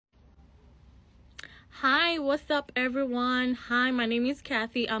Hi, what's up, everyone? Hi, my name is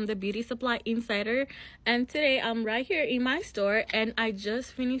Kathy. I'm the Beauty Supply Insider, and today I'm right here in my store, and I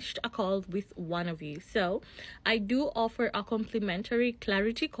just finished a call with one of you. So, I do offer a complimentary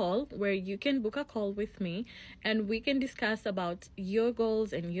clarity call where you can book a call with me and we can discuss about your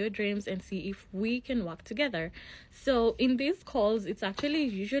goals and your dreams and see if we can work together. So, in these calls, it's actually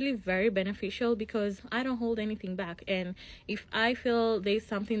usually very beneficial because I don't hold anything back, and if I feel there's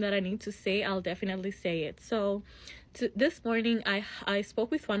something that I need to say, I'll definitely say it. So this morning I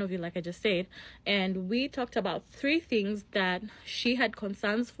spoke with one of you, like I just said, and we talked about three things that she had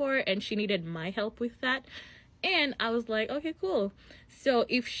concerns for and she needed my help with that. And I was like, okay, cool. So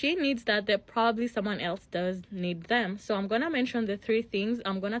if she needs that, then probably someone else does need them. So I'm gonna mention the three things.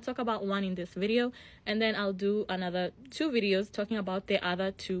 I'm gonna talk about one in this video, and then I'll do another two videos talking about the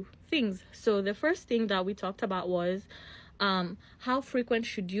other two things. So the first thing that we talked about was how frequent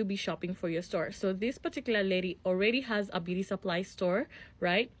should you be shopping for your store. So this particular lady already has a beauty supply store,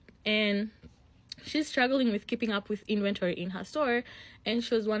 right? And she's struggling with keeping up with inventory in her store, and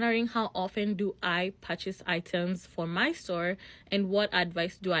she was wondering, how often do I purchase items for my store and what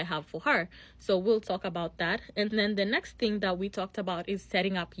advice do I have for her? So we'll talk about that. And then the next thing that we talked about is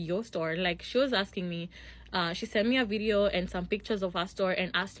setting up your store. Like, she was asking me, she sent me a video and some pictures of her store and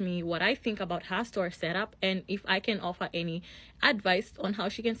asked me what I think about her store setup and if I can offer any advice on how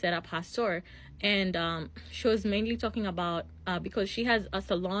she can set up her store. And she was mainly talking about because she has a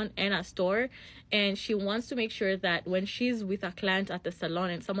salon and a store, and she wants to make sure that when she's with a client at the salon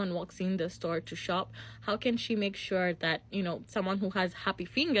and someone walks in the store to shop, how can she make sure that, you know, someone who has happy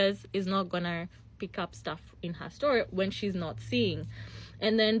fingers is not gonna pick up stuff in her store when she's not seeing.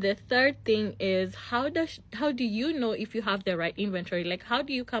 And then the third thing is, how do you know if you have the right inventory? Like, how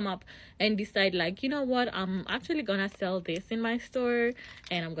do you come up and decide, like, you know what, I'm actually gonna sell this in my store,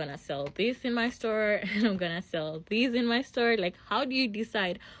 and I'm gonna sell this in my store, and I'm gonna sell these in my store? Like, how do you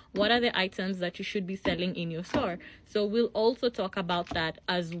decide what are the items that you should be selling in your store? So we'll also talk about that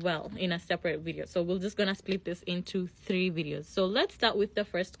as well in a separate video. So we're just gonna split this into 3 videos. So let's start with the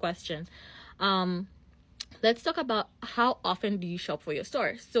first question. Let's talk about, how often do you shop for your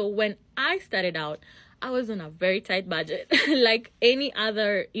store? So when I started out, I was on a very tight budget. Like any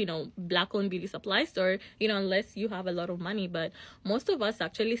other, you know, black-owned beauty supply store, you know, unless you have a lot of money. But most of us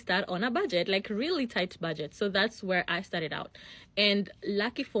actually start on a budget, like really tight budget. So that's where I started out. And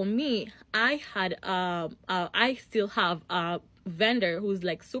lucky for me, I still have a vendor who's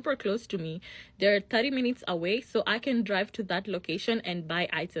like super close to me. They're 30 minutes away, so I can drive to that location and buy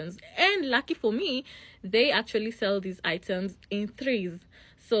items. And lucky for me, they actually sell these items in threes.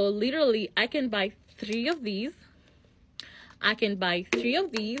 So literally, I can buy 3 of these, I can buy 3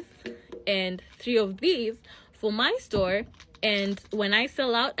 of these, and 3 of these for my store, and when I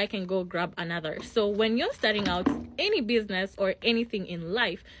sell out, I can go grab another. So when you're starting out any business or anything in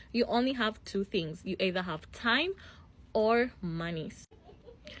life, you only have 2 things. You either have time or money.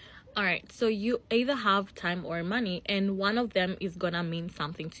 All right, so you either have time or money, and one of them is gonna mean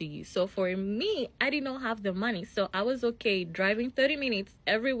something to you. So for me, I did not have the money, so I was okay driving 30 minutes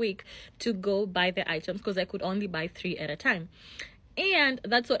every week to go buy the items because I could only buy 3 at a time. And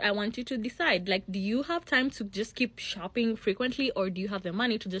that's what I want you to decide. Like, do you have time to just keep shopping frequently, or do you have the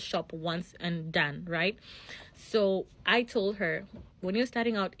money to just shop once and done, right? So I told her, when you're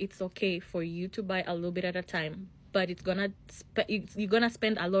starting out, it's okay for you to buy a little bit at a time, but you're gonna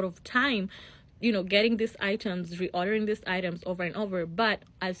spend a lot of time, you know, getting these items, reordering these items over and over. But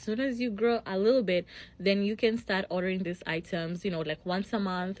as soon as you grow a little bit, then you can start ordering these items, you know, like once a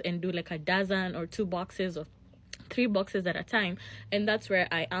month, and do like a dozen or 2 boxes or 3 boxes at a time. And that's where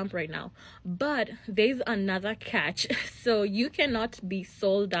I am right now. But there's another catch. So you cannot be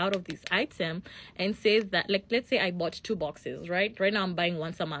sold out of this item and say that, like, let's say I bought 2 boxes, right now I'm buying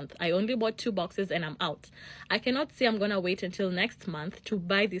once a month. I only bought 2 boxes and I'm out. I cannot say I'm gonna wait until next month to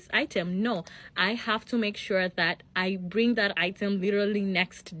buy this item. No, I have to make sure that I bring that item literally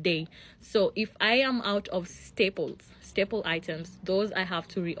next day. So if I am out of staple items, those I have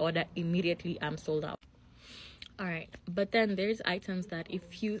to reorder immediately. I'm sold out. All right, but then there's items that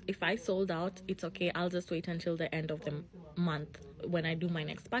if I sold out, it's okay. I'll just wait until the end of the month when I do my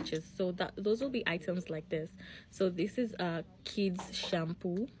next batches. So those will be items like this. So this is a kids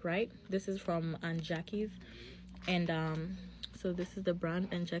shampoo, right? This is from Aunt Jackie's, and so this is the brand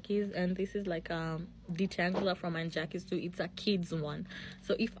Aunt Jackie's, and this is like detangler from Aunt Jackie's too. It's a kids one.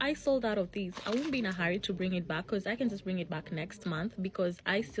 So if I sold out of these, I won't be in a hurry to bring it back, because I can just bring it back next month, because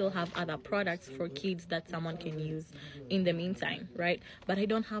I still have other products for kids that someone can use in the meantime, right? But I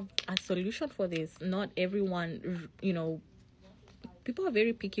don't have a solution for this. Not everyone, you know, people are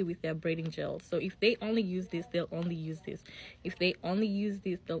very picky with their braiding gel. So if they only use this, they'll only use this. If they only use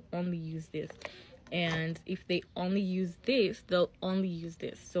this, they'll only use this. And if they only use this, they'll only use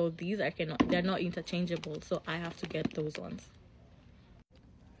this. So these they're not interchangeable, so I have to get those ones.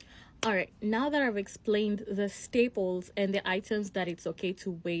 All right, now that I've explained the staples and the items that it's okay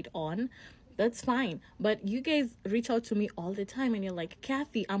to wait on, that's fine. But you guys reach out to me all the time and you're like,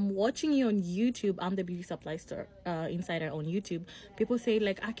 Kathy, I'm watching you on YouTube. I'm the beauty supply store insider on YouTube. People say,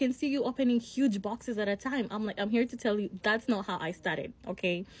 like, I can see you opening huge boxes at a time. I'm like, I'm here to tell you that's not how I started.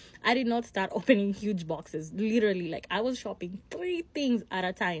 Okay, I did not start opening huge boxes. Literally, like, I was shopping 3 things at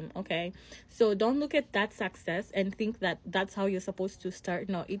a time. Okay, so don't look at that success and think that that's how you're supposed to start.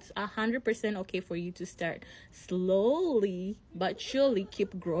 No, it's 100% okay for you to start slowly but surely.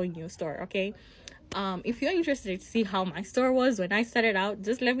 Keep growing your store. Okay, if you're interested to see how my store was when I started out,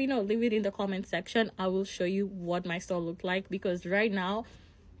 just let me know. Leave it in the comment section. I will show you what my store looked like, because right now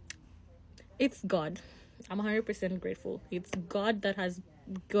it's God. I'm 100% grateful. It's God has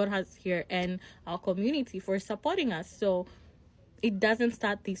here, and our community for supporting us. So it doesn't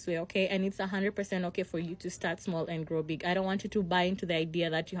start this way, okay? And it's 100% okay for you to start small and grow big. I don't want you to buy into the idea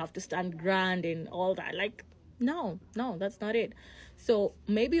that you have to stand grand and all that. Like, no, that's not it. So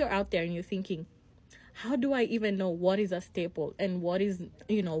maybe you're out there and you're thinking, how do I even know what is a staple and what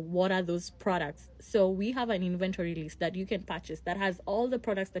are those products? So we have an inventory list that you can purchase that has all the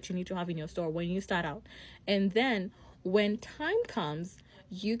products that you need to have in your store when you start out. And then when time comes,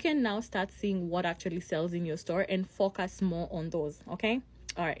 you can now start seeing what actually sells in your store and focus more on those. Okay,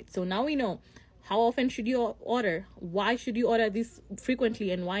 all right, so now we know how often should you order, why should you order this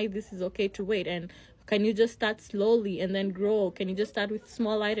frequently, and why this is okay to wait, and can you just start slowly and then grow? Can you just start with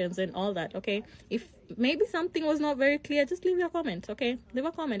small items and all that? Okay, if maybe something was not very clear, just leave your comment. Okay, leave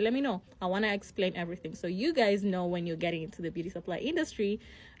a comment, let me know. I want to explain everything so you guys know when you're getting into the beauty supply industry,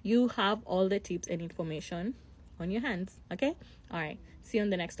 you have all the tips and information on your hands. Okay, all right, see you on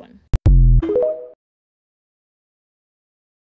the next one.